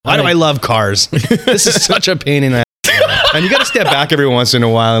Why do I love cars? This is such a pain in the ass. And you got to step back every once in a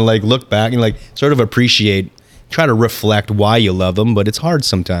while and like look back and like sort of appreciate, try to reflect why you love them, but it's hard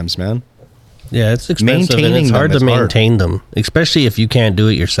sometimes, man. Yeah, it's expensive and it's hard to maintain them, especially if you can't do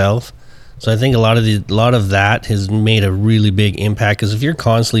it yourself. So I think a lot of that has made a really big impact, because if you're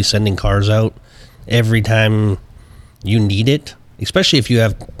constantly sending cars out every time you need it, especially if you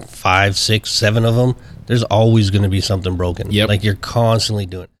have 5, 6, 7 of them, there's always going to be something broken. Yep. Like you're constantly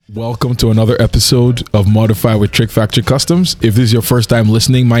doing it. Welcome to another episode of Modify with Trick Factory Customs. If this is your first time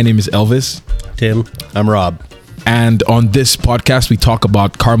listening, my name is Elvis. Tim. I'm Rob. And on this podcast, we talk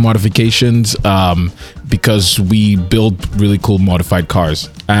about car modifications because we build really cool modified cars.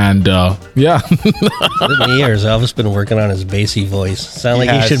 And yeah. Is it me or has Elvis been working on his bassy voice? Sound like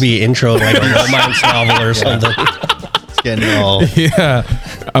he should be intro like a romance novel or something. Getting all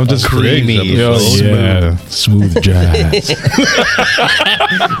I'm just creamy. Smooth jazz.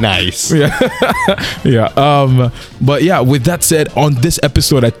 Nice. But yeah, with that said, on this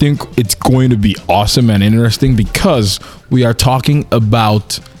episode, I think it's going to be awesome and interesting because we are talking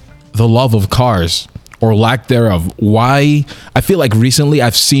about the love of cars or lack thereof. Why I feel like recently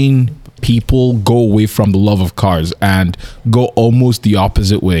I've seen people go away from the love of cars and go almost the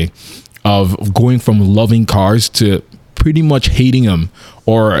opposite way of going from loving cars to pretty much hating them.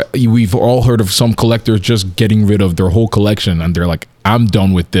 Or we've all heard of some collectors just getting rid of their whole collection and they're like, I'm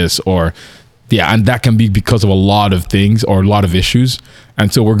done with this. Or yeah, and that can be because of a lot of things or a lot of issues.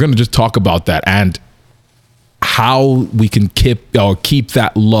 And so we're going to just talk about that and how we can keep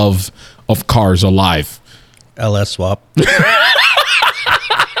that love of cars alive. LS swap.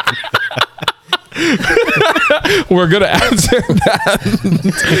 We're gonna answer that.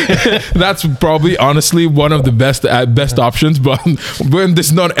 That's probably honestly one of the best options, but when this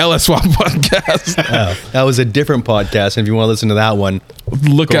is not an LS Swap podcast. That was a different podcast, and if you want to listen to that one,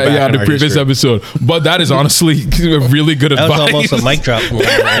 look at the previous episode. But that is honestly really good advice. That was almost a mic drop.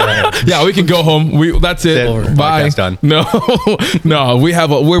 Yeah, we can go home. That's it. Bye. Done. No,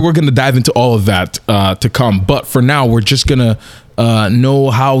 we're gonna dive into all of that to come. But for now, we're just gonna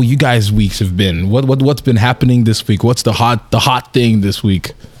know how you guys' weeks have been. What's been happening this week? What's the hot thing this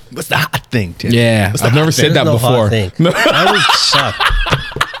week? What's the hot thing, Tim? Yeah, I've never said that before. That week sucked.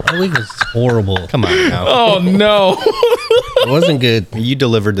 That week was horrible. Come on now. Oh no, it wasn't good. You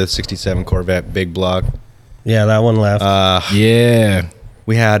delivered the '67 Corvette big block. Yeah, that one left. Yeah,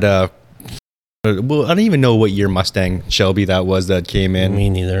 we had well, I don't even know what year Mustang Shelby that was that came in. Me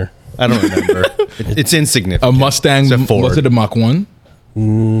neither. I don't remember. It's insignificant. A Mustang. Was it a Mach 1?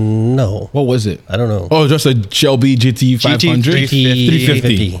 No. What was it? I don't know. Oh, just a Shelby GT 500?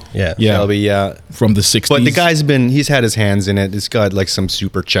 350. Yeah. Shelby, yeah. From the 60s. But the guy's he's had his hands in it. It's got like some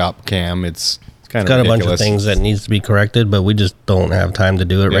super chop cam. It's kind of got ridiculous. A bunch of things that needs to be corrected, but we just don't have time to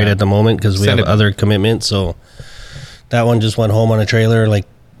do it right at the moment because we have other commitments. So that one just went home on a trailer like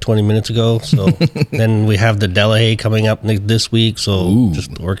 20 minutes ago. So then we have the Delahaye coming up this week. So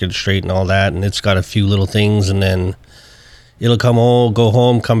just working straight and all that. And it's got a few little things. And then it'll go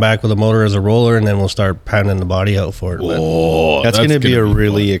home, come back with a motor as a roller. And then we'll start pounding the body out for it. Whoa, that's going to be a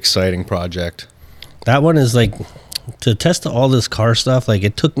really exciting project. That one is like to test all this car stuff. Like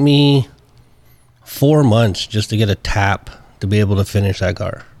it took me 4 months just to get a tap to be able to finish that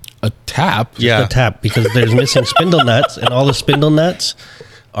car. A tap? Just a tap because there's missing spindle nuts and all the spindle nuts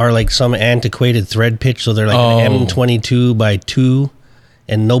are like some antiquated thread pitch, so they're like an M22 by 2,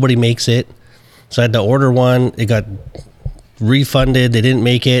 and nobody makes it. So I had to order one. It got refunded. They didn't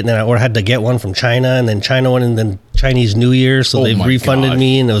make it, and then I had to get one from China, and then China one, and then Chinese New Year, so they refunded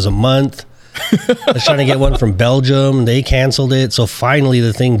me, and it was a month. I was trying to get one from Belgium. They canceled it. So finally,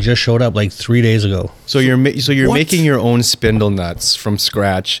 the thing just showed up like 3 days ago. So you're making your own spindle nuts from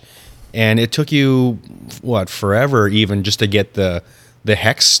scratch, and it took you forever even just to get the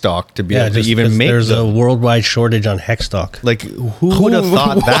hex stock to be able to even make. There's a worldwide shortage on hex stock. Like who would have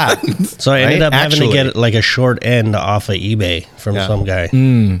thought that? So I ended up having to get like a short end off of eBay from some guy.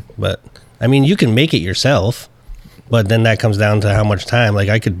 But I mean, you can make it yourself, but then that comes down to how much time. Like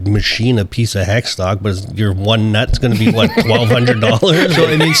I could machine a piece of hex stock, but your one nut's going to be what, $1,200. So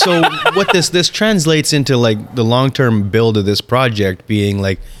I mean, so what this translates into like the long-term build of this project being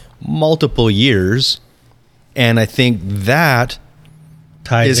like multiple years, and I think that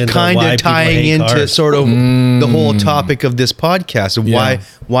is kind of tying into cars. Sort of the whole topic of this podcast of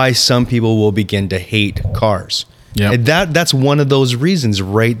why some people will begin to hate cars. Yeah, that's one of those reasons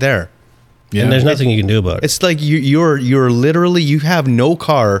right there. Yeah. And there's nothing you can do about it. It's like you're literally, you have no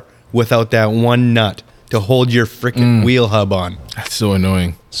car without that one nut to hold your freaking wheel hub on. That's so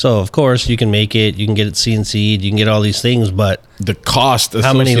annoying. So of course you can make it, you can get it CNC'd, you can get all these things, but The cost.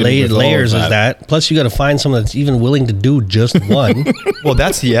 how many associated with all of layers is that? Plus you got to find someone that's even willing to do just one. Well,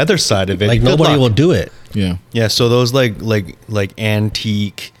 that's the other side of it. Like Good nobody luck. will do it. Yeah, Yeah, so those like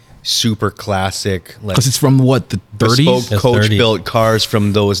antique, super classic, like because it's from what, the bespoke 30s. That's coach 30s. built cars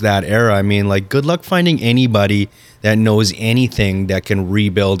from that era. I mean, like, good luck finding anybody that knows anything that can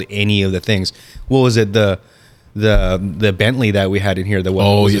rebuild any of the things. What was it, the Bentley that we had in here? The what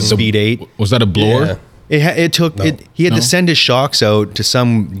was it, the- Speed 8. Was that a blower? Yeah. It took it. He had No. to send his shocks out to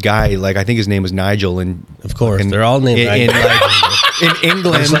some guy. Like, I think his name was Nigel, and Of course, they're all named in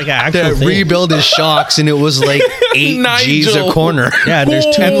England It's like an actual to thing. rebuild his shocks, and it was like 8 G's a Nigel. corner. Yeah, and there's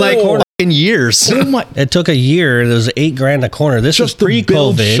two and like corners. fucking years. Oh my! It took a year. It was $8,000 a corner. This Just was to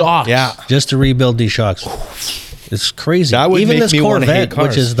build pre-COVID. shocks. Yeah. Just to rebuild these shocks. It's crazy. That would Even make this me wanna hate Corvette,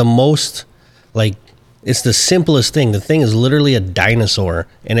 which cars. is the most, like, it's the simplest thing. The thing is literally a dinosaur,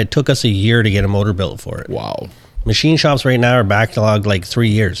 and it took us a year to get a motor built for it. Wow. Machine shops right now are backlogged like 3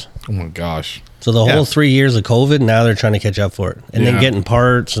 years. Oh my gosh. So the Yeah. whole 3 years of COVID, now they're trying to catch up for it, and Yeah. then getting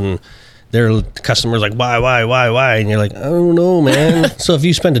parts, and their customers like, why, and you're like, I don't know, man. So if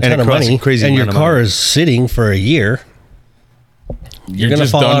you spend a And ton it of costs money crazy and your amount of car money. is sitting for a year, you're gonna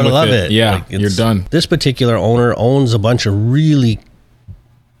just fall done out of with love it. Yeah, Like, you're it's- done. This particular owner owns a bunch of really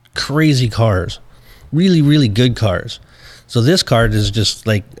crazy cars, really, really good cars. So this car is just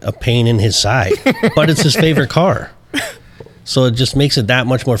like a pain in his side, but it's his favorite car. So it just makes it that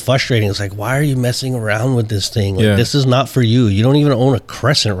much more frustrating. It's like, why are you messing around with this thing? Like, Yeah. this is not for you. You don't even own a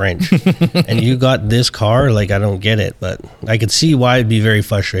crescent wrench, and you got this car. Like, I don't get it, but I could see why it'd be very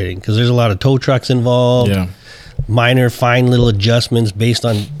frustrating because there's a lot of tow trucks involved. Yeah. Minor, fine little adjustments based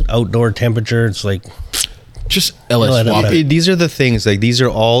on outdoor temperature. It's like, Just No, I LS don't swap. know. These are the things, like, these are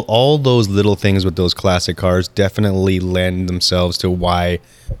all those little things with those classic cars definitely lend themselves to why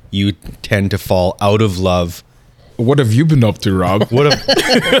you tend to fall out of love. What have you been up to, Rob? What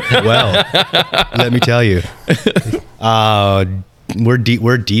a well, let me tell you,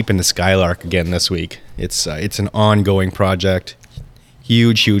 we're deep into Skylark again this week. It's an ongoing project,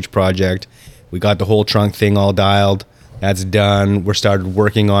 huge project. We got the whole trunk thing all dialed. That's done. We're started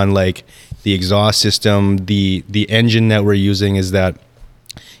working on like the exhaust system. The engine that we're using is that,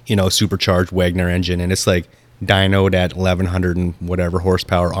 supercharged Wagner engine, and it's like dynoed at 1100 and whatever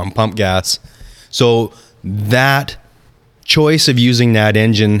horsepower on pump gas. So that choice of using that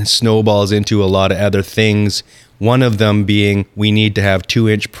engine snowballs into a lot of other things. One of them being we need to have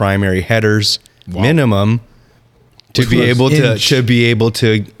 2-inch primary headers minimum to be able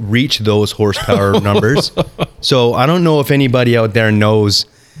to reach those horsepower numbers. So I don't know if anybody out there knows,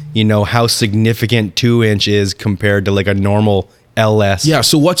 how significant 2-inch is compared to like a normal LS. Yeah.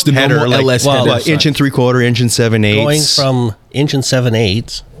 So what's the header, normal like, LS well, header? what, inch and 3/4, inch and 7/8. going from inch and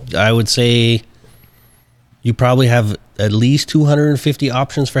 7/8, I would say you probably have at least 250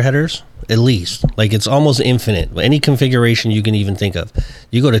 options for headers. At least. Like, it's almost infinite. Any configuration you can even think of.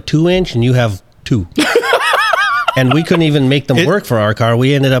 You go to 2-inch and you have 2. And we couldn't even make them work for our car.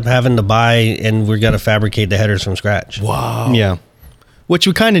 We ended up having to buy, and we're going to fabricate the headers from scratch. Wow. Yeah. Which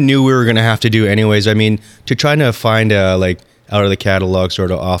we kind of knew we were going to have to do anyways. I mean, to try to find a like out of the catalog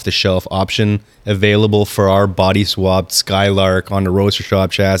sort of off the shelf option available for our body swapped Skylark on the Roadster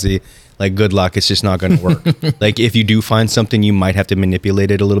Shop chassis, like, good luck. It's just not going to work. Like, if you do find something, you might have to manipulate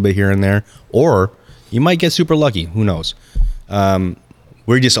it a little bit here and there, or you might get super lucky. Who knows?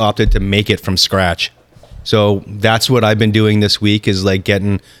 We just opted to make it from scratch. So that's what I've been doing this week is like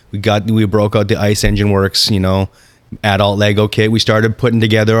we broke out the Ice Engine Works, adult Lego kit. We started putting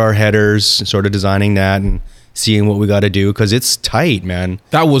together our headers, sort of designing that and seeing what we got to do. Cause it's tight, man.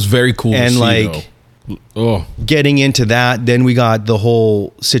 That was very cool. And to see, like, though. Oh, getting into that, then we got the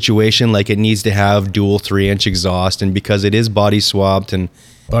whole situation. Like, it needs to have dual 3-inch exhaust. And because it is body swapped and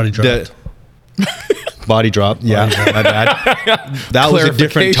Body dropped. body drop. Yeah, my bad. That was a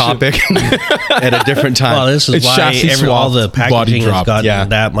different topic at a different time. Well, this is It's why chassis all swapped, the body packaging has drop. gotten Yeah.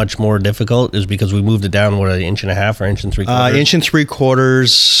 that much more difficult is because we moved it down, what, 1.5 inches or 1 3/4 inch and 3/4.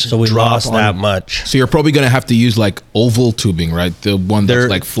 So we drop lost on- that much. so you're probably gonna have to use like oval tubing, right? The one that's They're-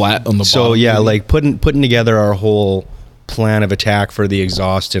 like flat on the So bottom. yeah, like putting together our whole plan of attack for the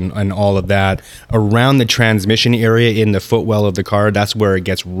exhaust and all of that around the transmission area in the footwell of the car. That's where it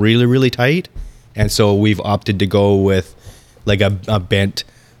gets really, really tight. And so we've opted to go with like a bent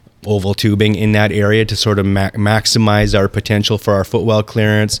oval tubing in that area to sort of maximize our potential for our footwell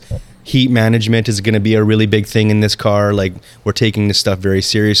clearance. Heat management is going to be a really big thing in this car. Like, we're taking this stuff very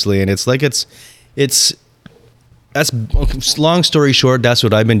seriously, and it's that's long story short. That's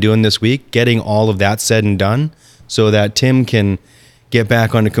what I've been doing this week, getting all of that said and done, so that Tim can get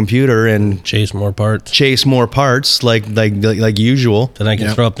back on the computer and chase more parts. like usual. Then I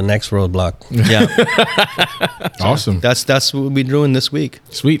can throw up the next roadblock. Yeah. Awesome. That's what we'll be doing this week.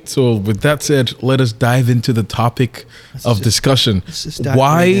 Sweet. So with that said, let us dive into the topic of discussion. just dive right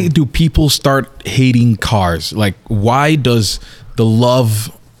Why in. do people start hating cars? Like, why does the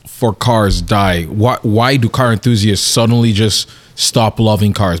love for cars die? Why do car enthusiasts suddenly just stop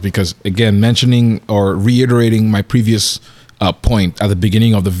loving cars? Because again, mentioning or reiterating my previous point at the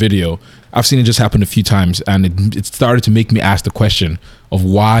beginning of the video, I've seen it just happen a few times, and it started to make me ask the question of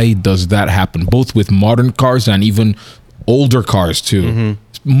why does that happen, both with modern cars and even older cars too.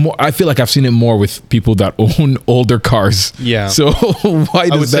 I feel like I've seen it more with people that own older cars. Yeah. So why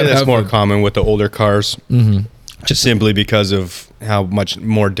does I would say that that's happen? more common with the older cars, just simply because of how much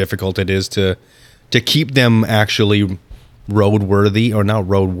more difficult it is to keep them actually roadworthy, or not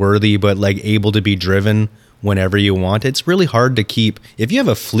roadworthy, but like able to be driven whenever you want. It's really hard to keep. If you have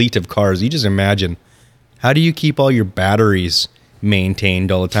a fleet of cars, you just imagine, how do you keep all your batteries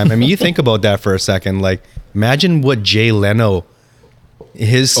maintained all the time? I mean, you think about that for a second. Like, imagine what Jay Leno,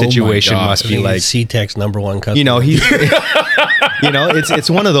 his situation God. must be like. C-Tech's #1 customer. You know, he's, it's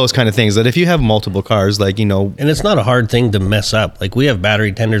one of those kind of things that if you have multiple cars, like, you know, and it's not a hard thing to mess up. Like, we have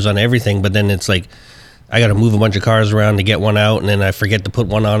battery tenders on everything, but then it's like, I got to move a bunch of cars around to get one out, and then I forget to put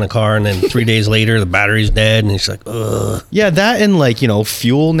one on a car, and then 3 days later the battery's dead, and it's like, ugh. yeah, that and like, you know,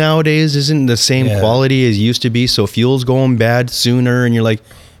 fuel nowadays isn't the same quality as used to be, so fuel's going bad sooner, and you're like,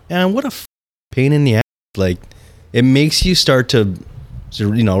 man, what a pain in the ass. Like, it makes you start to,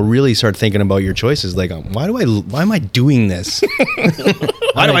 you know, really start thinking about your choices. Like, why am I doing this?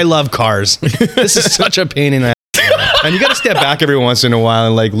 Why do I love cars? This is such a pain in the ass. And you got to step back every once in a while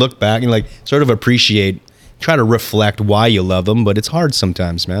and like look back and like sort of appreciate, try to reflect why you love them, but it's hard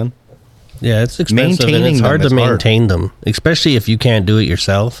sometimes, man. Yeah, it's expensive, and it's hard to maintain them, especially if you can't do it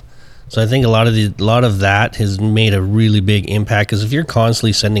yourself. So I think a lot of that has made a really big impact, because if you're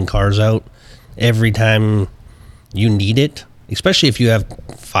constantly sending cars out every time you need it, especially if you have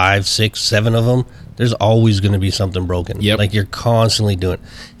 5, 6, 7 of them, there's always going to be something broken. Yep. Like, you're constantly doing it.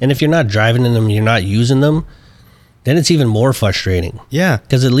 And if you're not driving in them, you're not using them, then it's even more frustrating. Yeah.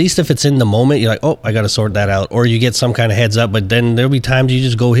 Because at least if it's in the moment, you're like, oh, I got to sort that out. Or you get some kind of heads up, but then there'll be times you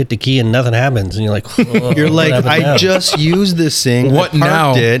just go hit the key and nothing happens. And you're like, oh, You're like, what happened I now? just used this thing. What I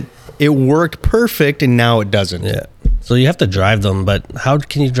parked now? It worked perfect, and now it doesn't. Yeah. So you have to drive them, but how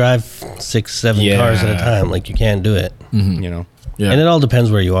can you drive 6, 7 cars at a time? Like, you can't do it. You know. Yeah. And it all depends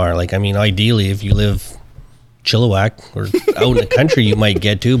where you are. Like, I mean, ideally, if you live Chilliwack or out in the country, you might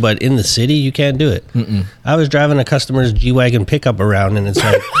get to, but in the city, you can't do it. I was driving a customer's G-Wagon pickup around, and it's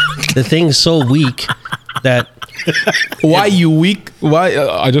like, the thing's so weak that... Why you weak? Why?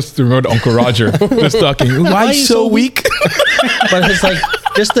 I just remembered Uncle Roger just talking. Why you so weak? But it's like,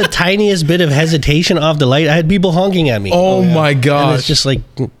 just the tiniest bit of hesitation off the light, I had people honking at me. Oh my And gosh. it's just like,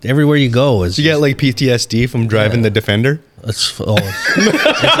 everywhere you go is... You get like PTSD from driving the Defender? I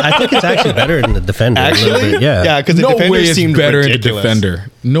think it's actually better than the Defender. A little bit, yeah. Yeah, because the No Defender way it's seemed better ridiculous. in the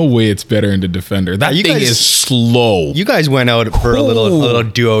Defender. No way it's better in the Defender. That you thing guys- is slow. You guys went out for a little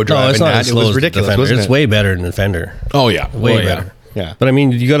duo No, driving it's not that. as It slow was as ridiculous, Defender. wasn't It's it? way better than Defender. Oh yeah. Way Oh, yeah. better. Yeah. But I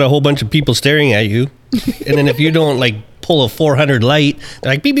mean, you got a whole bunch of people staring at you, and then if you don't like pull a 400 light,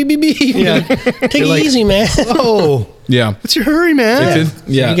 they're like beep beep beep beep. Yeah. Take You're it like, easy, man. Oh, Yeah. what's your hurry, man? It's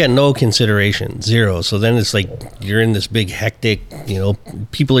in- yeah. You get no consideration, zero. So then it's like you're in this big hectic. You know,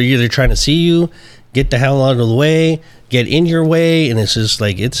 people are either trying to see you, get the hell out of the way, get in your way, and it's just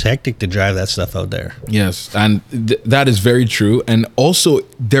like, it's hectic to drive that stuff out there. Yes, and that is very true. And also,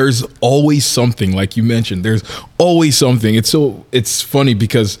 there's always something, like you mentioned. There's always something. It's funny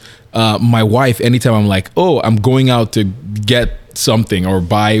because my wife, anytime I'm like, oh, I'm going out to get something or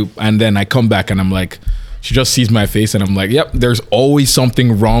buy, and then I come back and I'm like, she just sees my face and I'm like, yep, there's always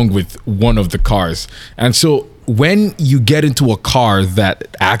something wrong with one of the cars. And so when you get into a car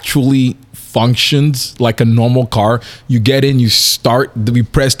that actually functions like a normal car, you get in, we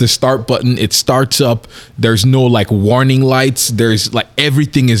press the start button, it starts up, there's no like warning lights, there's like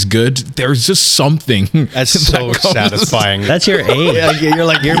everything is good, there's just something That's so satisfying. That's your age. Yeah, you're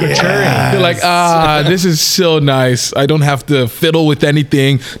like, you're maturing. you're like, this is so nice. I don't have to fiddle with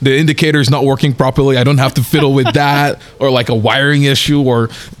anything. The indicator is not working properly. I don't have to fiddle with that, or like a wiring issue, or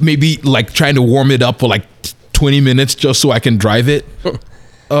maybe like trying to warm it up for like 20 minutes just so I can drive it.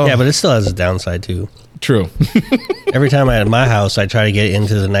 Yeah, but it still has a downside too. True. Every time I'm at my house, I try to get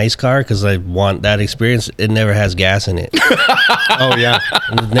into the nice car because I want that experience. It never has gas in it. Oh, yeah.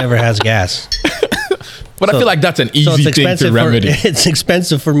 It never has gas. But I feel like that's an easy thing to remedy. It's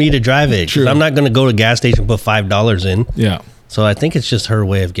expensive for me to drive it. 'Cause True. I'm not going to go to a gas station and put $5 in. Yeah. So I think it's just her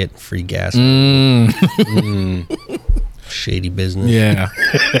way of getting free gas. Shady business. Yeah.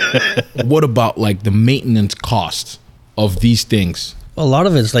 What about like the maintenance costs of these things? Well, a lot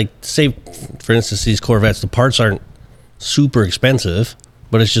of it's like, say, for instance, these Corvettes, the parts aren't super expensive,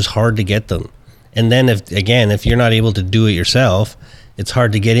 but it's just hard to get them. And then if you're not able to do it yourself, it's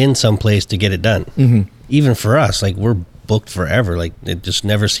hard to get in someplace to get it done. Mm-hmm. Even for us, like we're booked forever. Like it just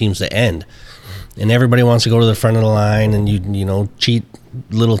never seems to end. And everybody wants to go to the front of the line and you know, cheat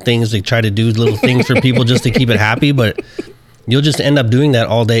little things. They try to do little things for people just to keep it happy, but you'll just end up doing that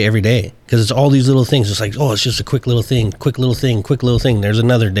all day, every day. Because it's all these little things. It's like, oh, it's just a quick little thing. There's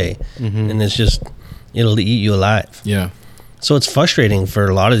another day. Mm-hmm. And it's just, it'll eat you alive. Yeah. So it's frustrating for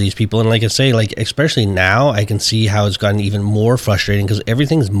a lot of these people. And like I say, like especially now, I can see how it's gotten even more frustrating because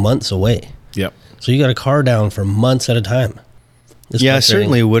everything's months away. Yep. So you got a car down for months at a time. I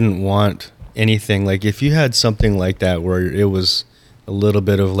certainly wouldn't want anything like if you had something like that where it was a little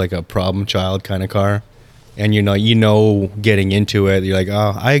bit of like a problem child kind of car, and you know getting into it, you're like,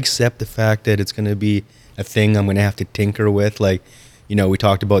 oh, I accept the fact that it's going to be a thing I'm going to have to tinker with. Like, you know, we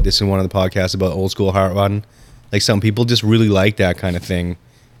talked about this in one of the podcasts about old school hot rodding. Like some people just really like that kind of thing,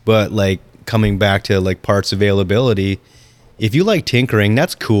 but like coming back to like parts availability, if you like tinkering,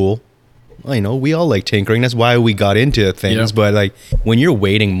 that's cool. Well, you know, we all like tinkering. That's why we got into things. Yeah. But like when you're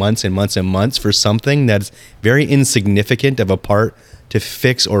waiting months and months and months for something that's very insignificant of a part to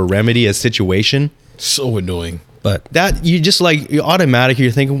fix or remedy a situation, so annoying. But that you just like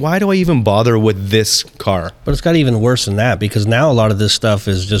you're thinking, why do I even bother with this car? But it's got even worse than that because now a lot of this stuff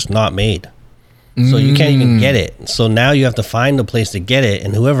is just not made. So you can't even get it. So now you have to find a place to get it,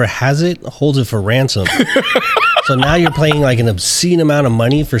 and whoever has it holds it for ransom. So now you're paying like an obscene amount of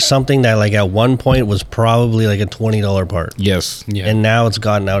money for something that like at one point was probably like a $20 part. Yes. Yeah. And now it's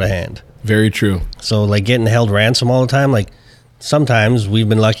gotten out of hand. Very true. So like getting held ransom all the time, like sometimes we've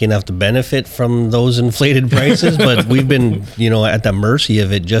been lucky enough to benefit from those inflated prices, but we've been, you know, at the mercy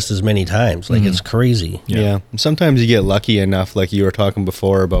of it just as many times. Like it's crazy. Yeah. Sometimes you get lucky enough, like you were talking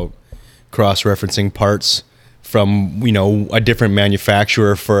before about cross-referencing parts from, you know, a different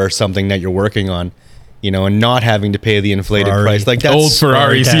manufacturer for something that you're working on, you know, and not having to pay the inflated price. Like that's old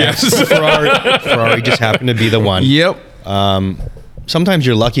Ferraris, yes. Ferrari just happened to be the one. Yep. Sometimes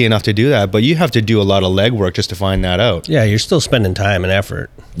you're lucky enough to do that, but you have to do a lot of legwork just to find that out. Yeah, you're still spending time and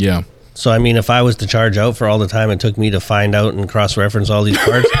effort. Yeah. So, I mean, if I was to charge out for all the time it took me to find out and cross-reference all these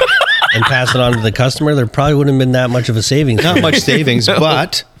parts and pass it on to the customer, there probably wouldn't have been that much of a savings. Not much savings,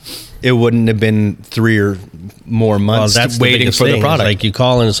 but it wouldn't have been 3 or more months waiting for the product. Like you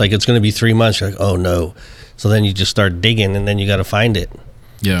call and it's like, it's going to be 3 months. You're like, oh no. So then you just start digging and then you got to find it.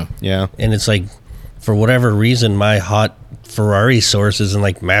 Yeah. Yeah. And it's like, for whatever reason, my hot Ferrari source is in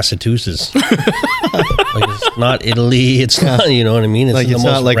like Massachusetts. Like it's not Italy. It's not, you know what I mean? It's like it's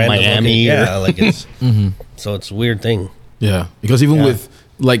not like Miami. Yeah. Like it's, so it's a weird thing. Yeah. Because even with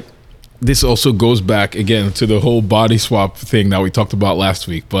like, this also goes back again to the whole body swap thing that we talked about last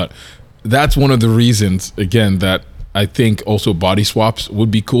week. But that's one of the reasons, again, that I think also body swaps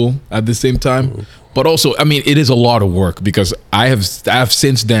would be cool at the same time. But also, I mean, it is a lot of work because I have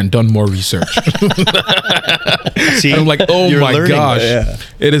since then done more research. See, I'm like, oh my gosh,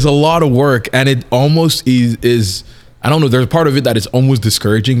 it is a lot of work. And it almost is, I don't know, there's a part of it that is almost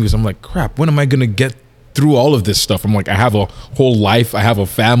discouraging because I'm like, crap, when am I going to get through all of this stuff? I'm like, I have a whole life. I have a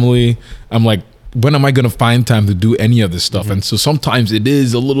family. I'm like, when am I going to find time to do any of this stuff? And so sometimes it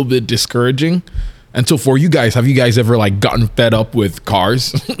is a little bit discouraging. And so for you guys, have you guys ever like gotten fed up with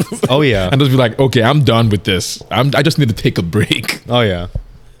cars? Oh yeah. And just be like, okay, I'm done with this. I just need to take a break. Oh yeah.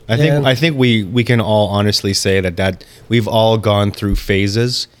 I think we can all honestly say that we've all gone through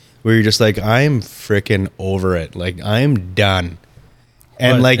phases where you're just like, I'm freaking over it. Like I'm done.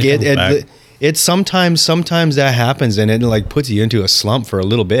 And but like it's sometimes that happens and it like puts you into a slump for a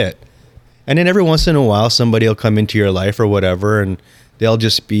little bit. And then every once in a while somebody will come into your life or whatever and they'll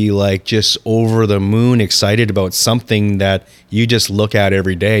just be like just over the moon excited about something that you just look at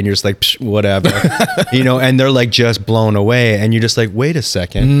every day and you're just like, psh, whatever, you know, and they're like just blown away and you're just like, wait a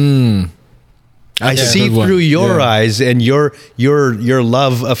second. I see through your eyes and your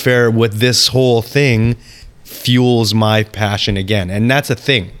love affair with this whole thing fuels my passion again. And that's a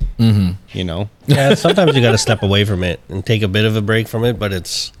thing, you know? Yeah, sometimes you got to step away from it and take a bit of a break from it, but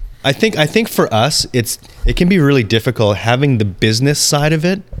it's... I think for us, it can be really difficult having the business side of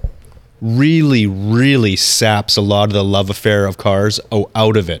it really, really saps a lot of the love affair of cars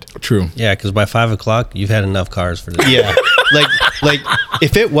out of it. True. Yeah, because by 5 o'clock, you've had enough cars for this. Yeah. like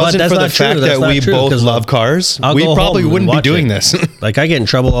If it wasn't for the fact that we both love cars, we probably wouldn't be doing this. Like, I get in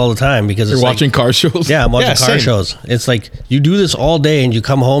trouble all the time because you're watching car shows. Yeah, I'm watching car shows. It's like you do this all day and you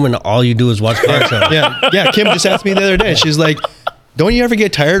come home and all you do is watch car shows. Yeah. Kim just asked me the other day. She's like, "Don't you ever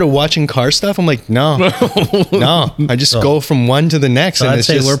get tired of watching car stuff?" I'm like, no. I just go from one to the next. So I'd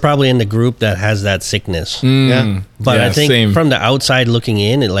say we're probably in the group that has that sickness. Yeah. But I think from the outside looking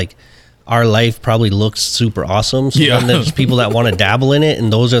in, it like our life probably looks super awesome. So then there's people that want to dabble in it,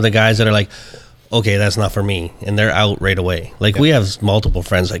 and those are the guys that are like, okay, that's not for me, and they're out right away. Like we have multiple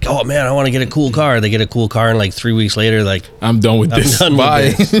friends like, oh man, I want to get a cool car. They get a cool car, and like 3 weeks later, like I'm done with this.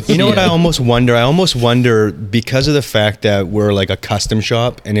 Bye. You know what I almost wonder? I almost wonder, because of the fact that we're like a custom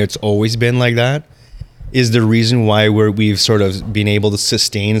shop and it's always been like that, is the reason why we've sort of been able to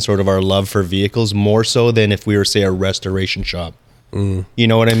sustain sort of our love for vehicles more so than if we were, say, a restoration shop. You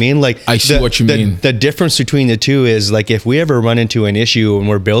know what I mean? Like, I see what you mean. The difference between the two is, like, if we ever run into an issue and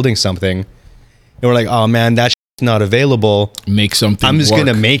we're building something and we're like, oh man, that's not available, make something I'm just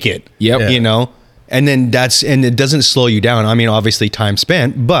gonna make it. You know, and then and it doesn't slow you down. I mean, obviously time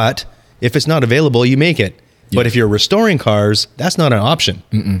spent, but if it's not available, you make it. But if you're restoring cars, that's not an option.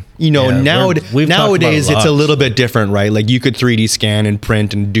 You know, nowadays it's a little bit different, right? Like, you could 3D scan and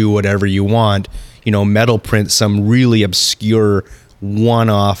print and do whatever you want. You know, metal print some really obscure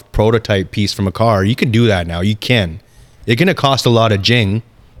one-off prototype piece from a car. You can do that now. You can. It's going to cost a lot of jing,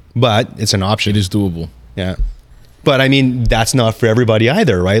 but it's an option. It is doable. Yeah. But I mean, that's not for everybody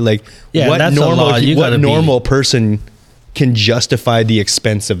either, right? Like, what normal person can justify the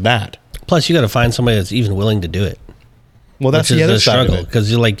expense of that? Plus, you got to find somebody that's even willing to do it. Well, that's the other struggle, because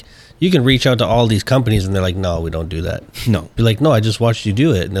you're like, you can reach out to all these companies and they're like, no, we don't do that. No. Be like, no, I just watched you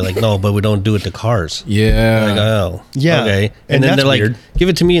do it. And they're like, no, but we don't do it to cars. Yeah. Like, oh, yeah. Okay. And then they're like, give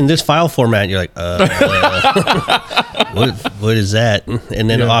it to me in this file format. You're like, what is that? And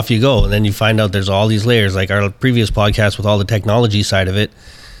then off you go. And then you find out there's all these layers. Like our previous podcast with all the technology side of it,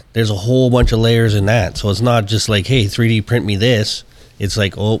 there's a whole bunch of layers in that. So it's not just like, hey, 3D print me this. It's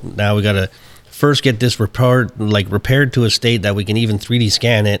like, oh, now we got to first get this repaired to a state that we can even 3D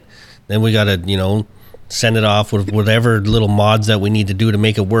scan it. Then we got to, send it off with whatever little mods that we need to do to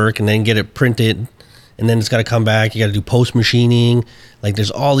make it work, and then get it printed. And then it's got to come back. You got to do post machining. Like,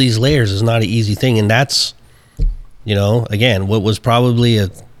 there's all these layers. It's not an easy thing. And that's, again, what was probably a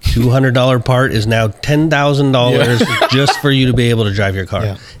 $200 part is now $10,000 just for you to be able to drive your car.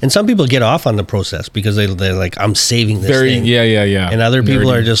 Yeah. And some people get off on the process because they're like, I'm saving this thing. Yeah. And other people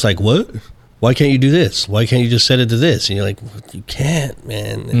are just like, what? Why can't you do this? Why can't you just set it to this? And you're like, you can't,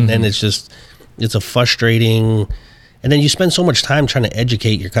 man. And then it's a frustrating, and then you spend so much time trying to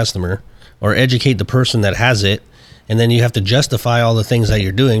educate your customer or educate the person that has it. And then you have to justify all the things that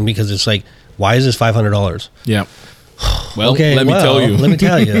you're doing because it's like, why is this $500? Yeah. Well, let me tell you. Let me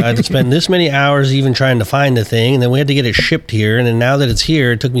tell you. I had to spend this many hours even trying to find the thing, and then we had to get it shipped here. And then now that it's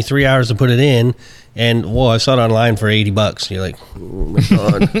here, it took me 3 hours to put it in. And I saw it online for $80. You're like, oh my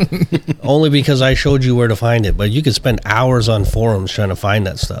God. Only because I showed you where to find it. But you could spend hours on forums trying to find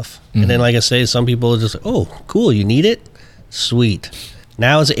that stuff. And then, like I say, some people are just like, oh, cool, you need it? Sweet.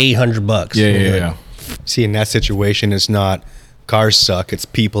 Now it's $800. Yeah. See, in that situation, it's not cars suck, it's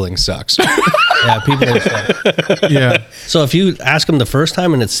peopling sucks. Yeah, people suck. Yeah. So if you ask them the first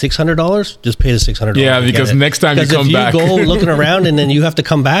time and it's $600, just pay the $600. Yeah, because next time you come back. Because if you go looking around and then you have to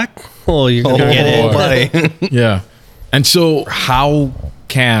come back, you're going to get it. Yeah. And so how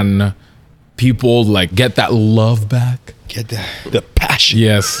can people get that love back? Get the passion.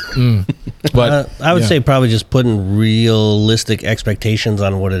 Yes. But I would say probably just putting realistic expectations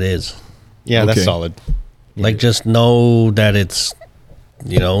on what it is. Yeah, that's solid. Like, just know that it's,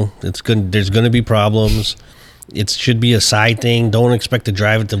 it's good. There's going to be problems. It should be a side thing. Don't expect to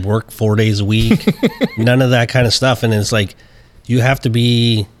drive it to work 4 days a week. None of that kind of stuff. And it's like, you have to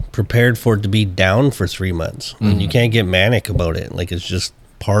be prepared for it to be down for 3 months. And you can't get manic about it. Like, it's just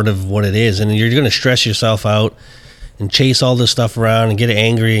part of what it is. And you're going to stress yourself out and chase all this stuff around and get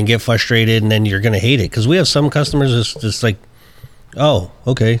angry and get frustrated. And then you're going to hate it. Because we have some customers that's just like, oh,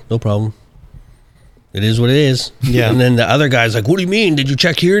 okay, no problem. It is what it is. Yeah. And then the other guy's like, what do you mean? Did you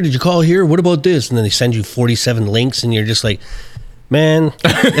check here? Did you call here? What about this? And then they send you 47 links and you're just like, man,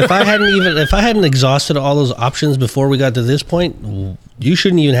 if I hadn't exhausted all those options before we got to this point, you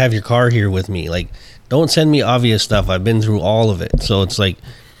shouldn't even have your car here with me. Like, don't send me obvious stuff. I've been through all of it. So it's like,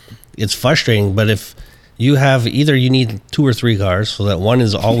 it's frustrating. But if you have you need 2 or 3 cars so that one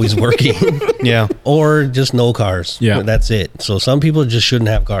is always working. Yeah. Or just no cars. Yeah. That's it. So some people just shouldn't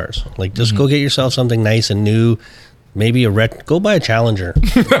have cars. Like, just go get yourself something nice and new Maybe go buy a Challenger.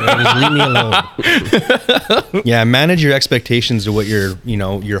 Just leave me alone. Yeah, manage your expectations to what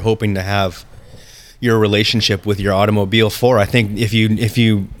you're hoping to have your relationship with your automobile for. I think if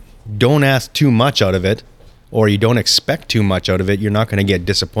you don't ask too much out of it, or you don't expect too much out of it, you're not going to get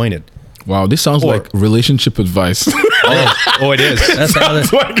disappointed. Wow, this sounds like relationship advice. Oh, it is. That's how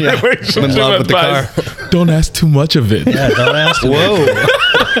it like I'm in love with the car. Don't ask too much of it. Yeah, don't ask. Whoa.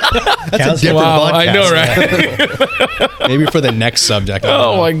 That's a different podcast. I know, right? Maybe for the next subject.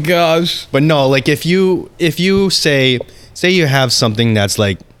 Oh my gosh. But no, like if you say you have something that's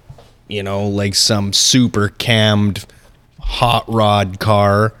like, like some super cammed hot rod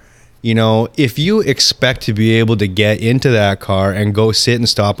car, if you expect to be able to get into that car and go sit and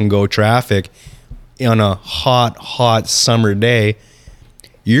stop and go traffic on a hot summer day,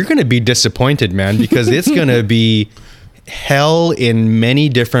 you're going to be disappointed, man, because it's going to be hell in many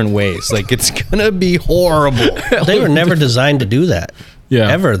different ways. Like, it's going to be horrible. They were never designed to do that. Yeah.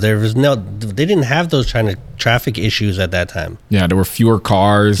 Ever. They didn't have those kind of traffic issues at that time. Yeah, there were fewer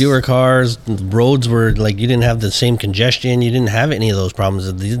cars. Roads were like, you didn't have the same congestion. You didn't have any of those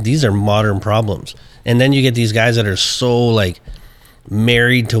problems. These are modern problems. And then you get these guys that are so like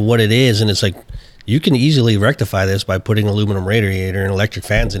married to what it is, and it's like, you can easily rectify this by putting aluminum radiator and electric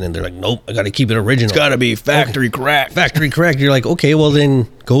fans in it. They're like, nope, I got to keep it original. It's got to be factory correct. Factory correct. You're like, okay, well then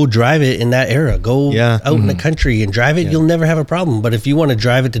go drive it in that era. Go out in the country and drive it. You'll never have a problem. But if you want to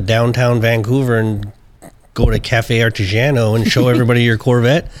drive it to downtown Vancouver and go to Cafe Artigiano and show everybody your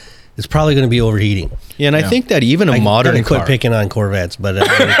Corvette, it's probably going to be overheating. Yeah, and I think that even a modern car. Quit picking on Corvettes, but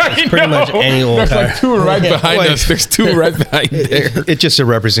it's pretty much any old car. There's like two right behind us. There's two right behind there. It's just a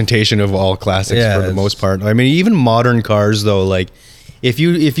representation of all classics for the most part. I mean, even modern cars, though, like if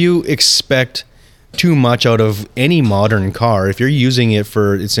you expect too much out of any modern car, if you're using it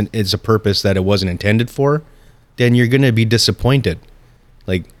for it's a purpose that it wasn't intended for, then you're going to be disappointed.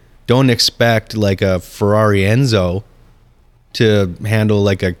 Like, don't expect like a Ferrari Enzo to handle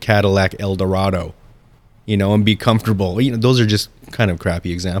like a Cadillac Eldorado, and be comfortable. Those are just kind of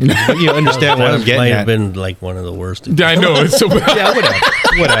crappy examples. But you understand what I'm getting might at. have been like one of the worst. Yeah, I know. It's so bad. Yeah,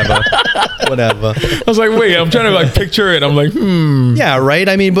 whatever. I was like, wait, I'm trying to like picture it. I'm like, Yeah, right.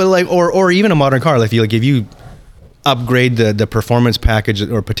 I mean, but like, or even a modern car. Like, if you upgrade the performance package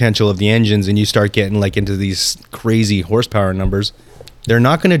or potential of the engines, and you start getting like into these crazy horsepower numbers, they're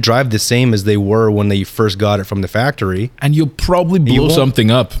not going to drive the same as they were when they first got it from the factory. And you'll probably blow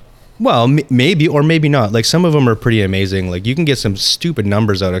something up. Well, maybe or maybe not. Like, some of them are pretty amazing. Like, you can get some stupid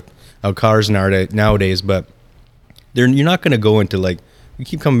numbers out of cars nowadays, but you're not going to go into like, you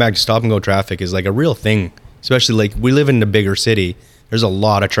keep coming back to stop and go traffic is like a real thing. Especially like, we live in a bigger city. There's a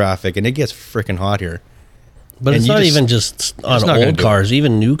lot of traffic and it gets freaking hot here. But it's not even just on old cars,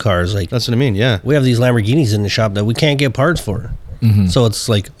 even new cars. Like, that's what I mean. Yeah. We have these Lamborghinis in the shop that we can't get parts for. Mm-hmm. So it's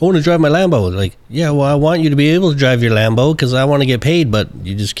like, I want to drive my Lambo. Like, yeah, well, I want you to be able to drive your Lambo because I want to get paid, but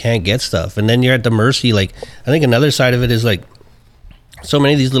you just can't get stuff. And then you're at the mercy. Like, I think another side of it is like, so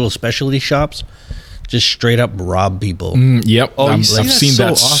many of these little specialty shops just straight up rob people. Yep. I've seen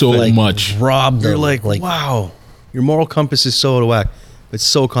that so much. Rob them. You're like, wow, your moral compass is so out of whack. It's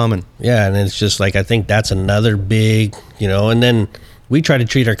so common. Yeah, and it's just like, I think that's another big, and then we try to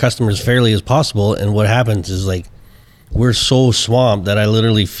treat our customers fairly as possible. And what happens is like, we're so swamped that I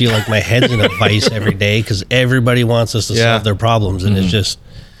literally feel like my head's in a vice every day because everybody wants us to solve their problems. And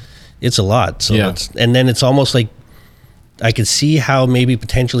it's a lot. So and then it's almost like, I could see how maybe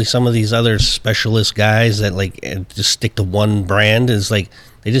potentially some of these other specialist guys that like just stick to one brand is like,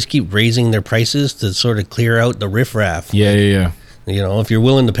 they just keep raising their prices to sort of clear out the riffraff. Yeah. If you're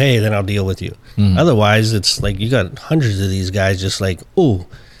willing to pay, then I'll deal with you. Otherwise, it's like you got hundreds of these guys just like, oh,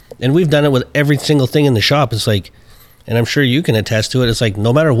 and we've done it with every single thing in the shop. It's like, and I'm sure you can attest to it. It's like,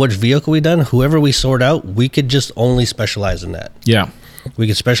 no matter which vehicle we done, whoever we sort out, we could just only specialize in that. Yeah. We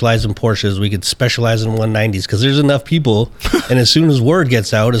could specialize in Porsches. We could specialize in 190s because there's enough people. And as soon as word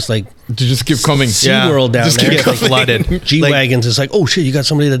gets out, it's like to just keep coming. SeaWorld down just there. Get flooded. G-Wagons. It's like, oh shit, you got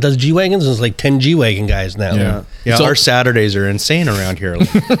somebody that does G-Wagons? And it's like 10 G-Wagon guys now. Yeah. So our Saturdays are insane around here.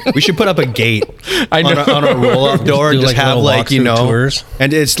 Like, we should put up a gate on a roll-up door and just have like, tours.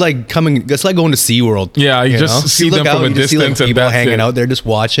 And it's like going to SeaWorld. Yeah, you just see them from a distance and people hanging out there just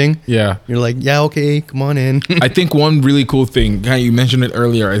watching. Yeah. You're like, yeah, okay, come on in. I think one really cool thing, you mentioned it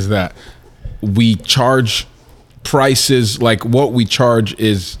earlier, is that we charge prices, like what we charge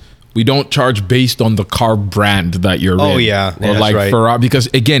is we don't charge based on the car brand that you're in. Oh, yeah. Or That's like right. Ferrari, because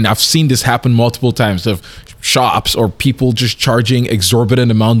again, I've seen this happen multiple times of shops or people just charging exorbitant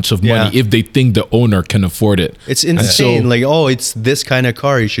amounts of money if they think the owner can afford it. It's insane. Like, oh, it's this kind of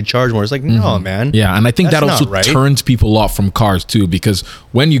car, you should charge more. It's like, no, man. Yeah, and I think That's that also not right. turns people off from cars too, because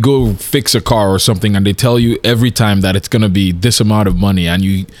when you go fix a car or something and they tell you every time that it's going to be this amount of money and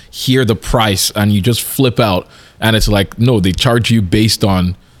you hear the price and you just flip out, and it's like, no, they charge you based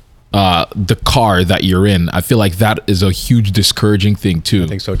on the car that you're in. I feel like that is a huge discouraging thing too. I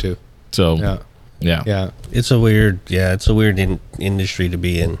think so too. So yeah. It's a weird industry to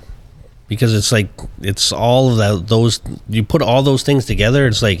be in, because it's like, it's all of those, you put all those things together,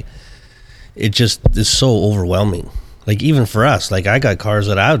 it's like, it just is so overwhelming. Like, even for us, like, I got cars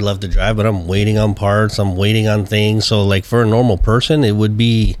that I would love to drive, but I'm waiting on parts, I'm waiting on things. So like, for a normal person, it would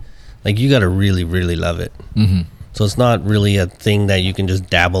be like, you got to really, really love it. So it's not really a thing that you can just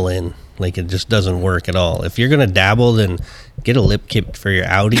dabble in. Like, it just doesn't work at all. If you're gonna dabble, then get a lip kit for your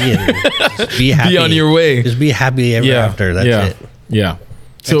Audi and just be happy. Be on your way. Just be happy ever after. That's it. Yeah.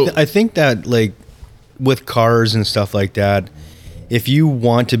 So I think that, like, with cars and stuff like that, if you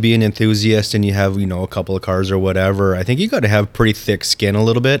want to be an enthusiast and you have, you know, a couple of cars or whatever, I think you got to have pretty thick skin a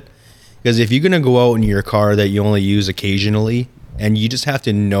little bit, because if you're gonna go out in your car that you only use occasionally, and you just have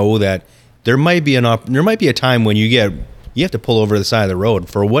to know that there might be a time when you have to pull over the side of the road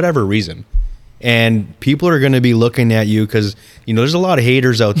for whatever reason, and people are going to be looking at you because, you know, there's a lot of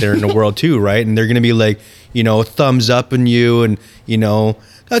haters out there in the world too, right? And they're going to be like, you know, thumbs up on you, and, you know,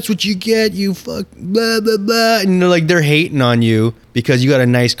 that's what you get, you fuck, blah blah blah, and they're hating on you because you got a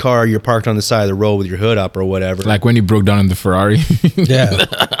nice car, you're parked on the side of the road with your hood up or whatever. like when you broke down in the Ferrari. Yeah.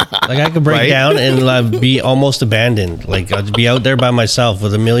 Like, I could break down and be almost abandoned. Like, I'd be out there by myself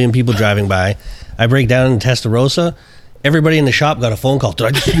with a million people driving by. I break down in Testarossa. Everybody in the shop got a phone call. Did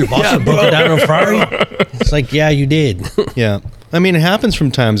I just see your boss broke down in a Ferrari? It's like, yeah, you did. Yeah, I mean, it happens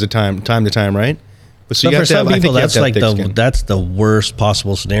from time to time, right? But so But for some people, that's like skin. that's the worst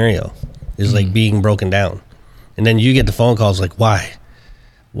possible scenario, is like being broken down. And then you get the phone calls like, why?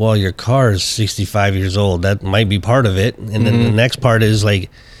 Well, your car is 65 years old. That might be part of it. And then the next part is like,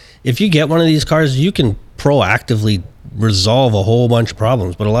 if you get one of these cars, you can proactively resolve a whole bunch of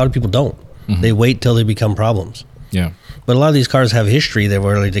problems, but a lot of people don't. They wait till they become problems. Yeah. But a lot of these cars have history that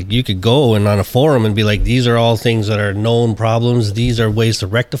where like you could go and on a forum and be like, these are all things that are known problems. These are ways to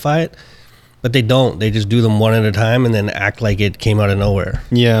rectify it. But they don't. They just do them one at a time and then act like it came out of nowhere.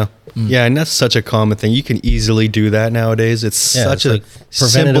 Yeah. Yeah, and that's such a common thing. You can easily do that nowadays. It's such a like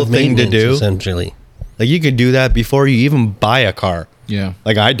simple thing to do. Essentially. Like, you can do that before you even buy a car. Yeah.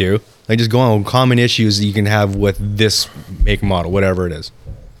 Like I do. Like, just go on common issues that you can have with this make model, whatever it is.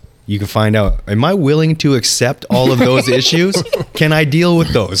 You can find out, am I willing to accept all of those issues? Can I deal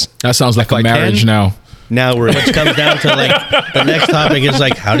with those? That sounds like If a I marriage can, now. Now we're Which comes down to like, the next topic is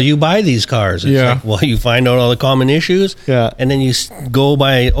like, how do you buy these cars? It's Yeah. like, well, you find out all the common issues. Yeah. And then you go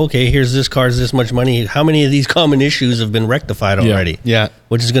by, okay, here's this car's this much money. How many of these common issues have been rectified already? Yeah.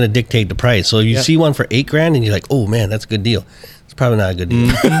 Which is going to dictate the price. So you see one for $8,000 and you're like, oh man, that's a good deal. It's probably not a good deal.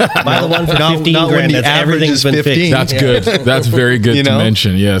 Buy the one for Not- 15 not when grand. the That's average everything's is been 15. fixed. That's good. That's very good You to know?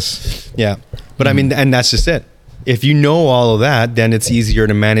 mention. Yes. Yeah. But I mean, and that's just it. If you know all of that, then it's easier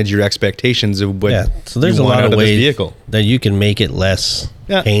to manage your expectations of what So there's you a want lot out of this ways vehicle. that you can make it less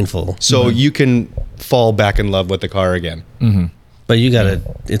Yeah. painful. So you can fall back in love with the car again. But you gotta,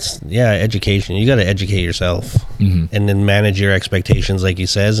 education. You gotta educate yourself, and then manage your expectations, like he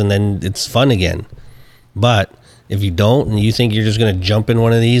says, and then it's fun again. But if you don't, and you think you're just gonna jump in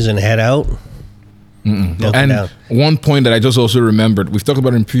one of these and head out, broken And down. one point that I just also remembered, we've talked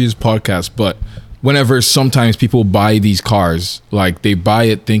about it in previous podcasts, but whenever sometimes people buy these cars, like they buy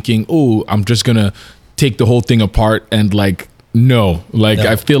it thinking, oh, I'm just going to take the whole thing apart, and like, no, like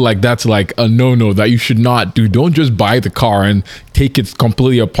I feel like that's like a no that you should not do. Don't just buy the car and take it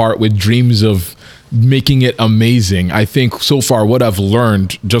completely apart with dreams of making it amazing. I think so far what I've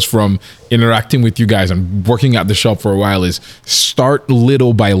learned just from interacting with you guys and working at the shop for a while is start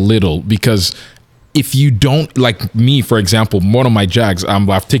little by little, because if you don't, like me, for example, one of my Jags,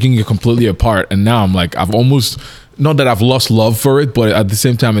 I've taken it completely apart, and now I'm like, I've almost, not that I've lost love for it, but at the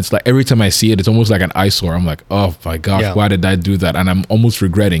same time, it's like every time I see it, it's almost like an eyesore. I'm like, oh my gosh, why did I do that? And I'm almost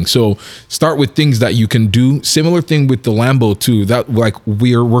regretting. So start with things that you can do. Similar thing with the Lambo too, that like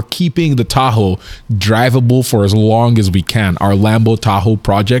we're keeping the Tahoe drivable for as long as we can. Our Lambo Tahoe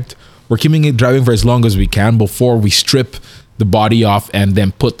project, we're keeping it driving for as long as we can before we strip the body off and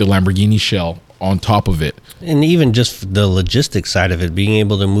then put the Lamborghini shell on top of it. And even just the logistics side of it, being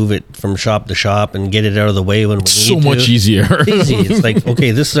able to move it from shop to shop and get it out of the way when we need So to. much easier. It's easy. It's like,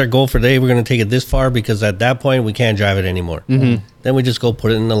 okay, this is our goal for today. We're going to take it this far because at that point we can't drive it anymore. Mm-hmm. Then we just go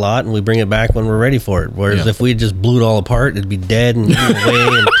put it in the lot and we bring it back when we're ready for it. Whereas Yeah. if we just blew it all apart, it'd be dead and eaten away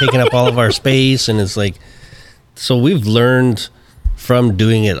and taking up all of our space. And it's like, so we've learned from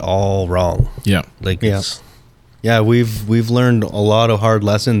doing it all wrong. Yeah. Like, Yeah. it's, Yeah, we've learned a lot of hard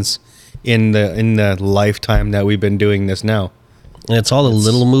lessons in the lifetime that we've been doing this now. and it's all the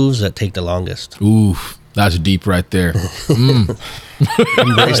little moves that take the longest. Ooh, that's deep right there.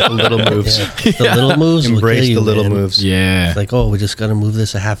 Embrace the little moves. The little moves will Embrace kill you, the little man. moves. Yeah. It's like, oh, we just got to move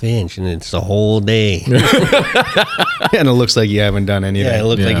this a half inch, and it's the whole day. And it looks like you haven't done anything. Yeah, it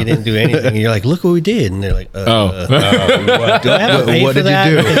looked like Yeah. you didn't do anything. And you're like, look what we did. And they're like, Oh. what? Do I have to pay What for did you that?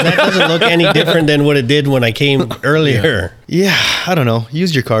 do? Because that doesn't look any different than what it did when I came earlier. Yeah, I don't know.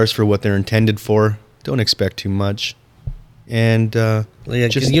 Use your cars for what they're intended for. Don't expect too much. And Yeah,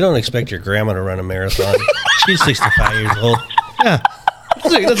 'cause you don't expect your grandma to run a marathon. She's 65 years old. yeah,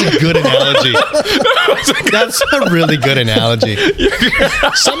 that's a good analogy. That's a really good analogy.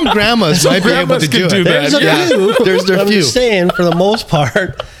 Some grandmas might be able grandmas to can do do it. that. There's a few. There's a I'm few. just saying, for the most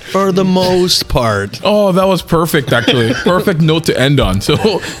part, For the most part. Oh, that was perfect, actually. Perfect note to end on. So,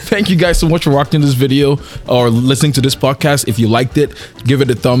 thank you guys so much for watching this video or listening to this podcast. If you liked it, give it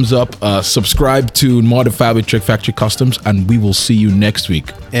a thumbs up. Subscribe to Modified with Trick Factory Customs, and we will see you next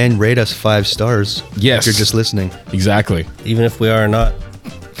week. And rate us 5 stars. Yes. If you're just listening. Exactly. even if we are not.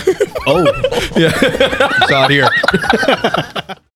 Oh. Yeah. It's out here.